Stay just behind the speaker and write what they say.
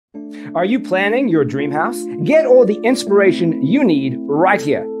Are you planning your dream house? Get all the inspiration you need right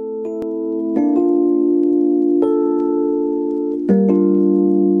here.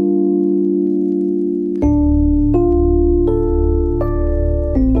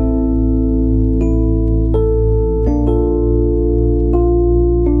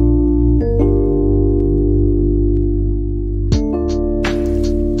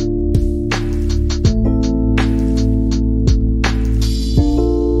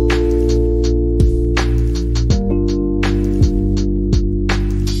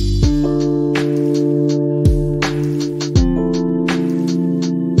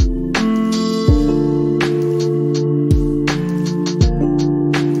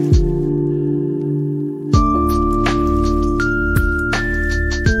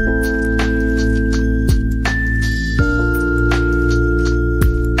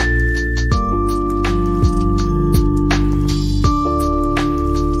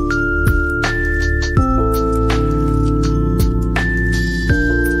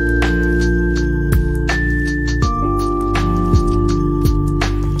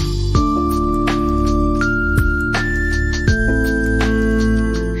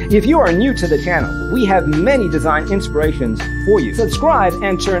 If you are new to the channel, we have many design inspirations for you. Subscribe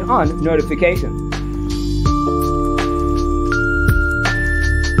and turn on notifications.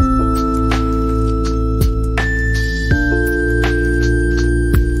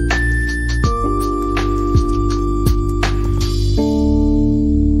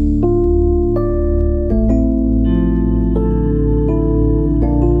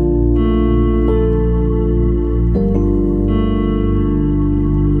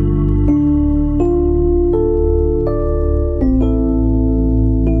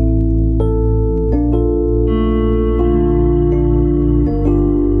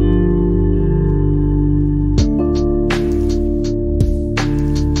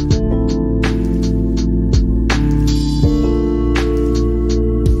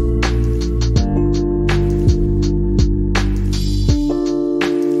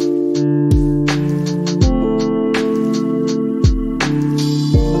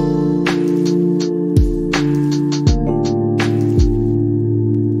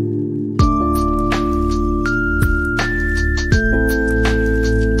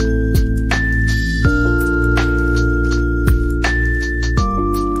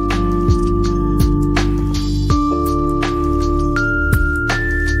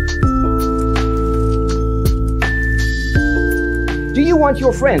 Do you want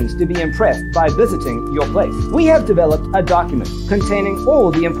your friends to be impressed by visiting your place? We have developed a document containing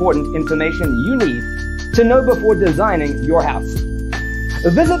all the important information you need to know before designing your house.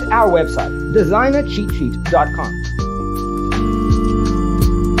 Visit our website, designercheatsheet.com.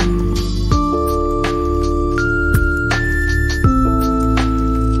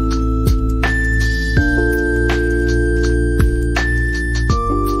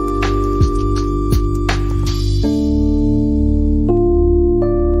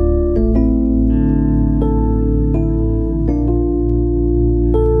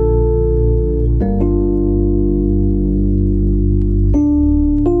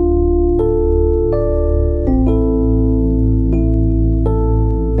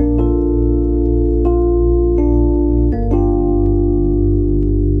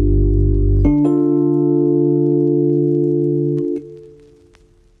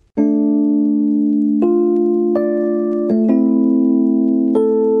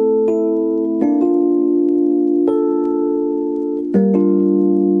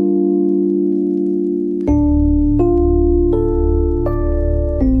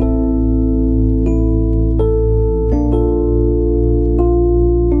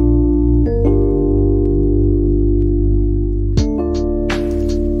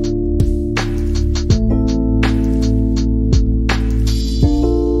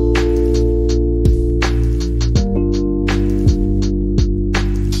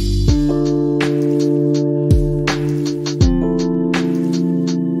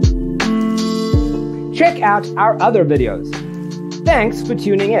 Check out our other videos. Thanks for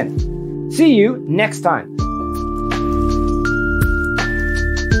tuning in. See you next time.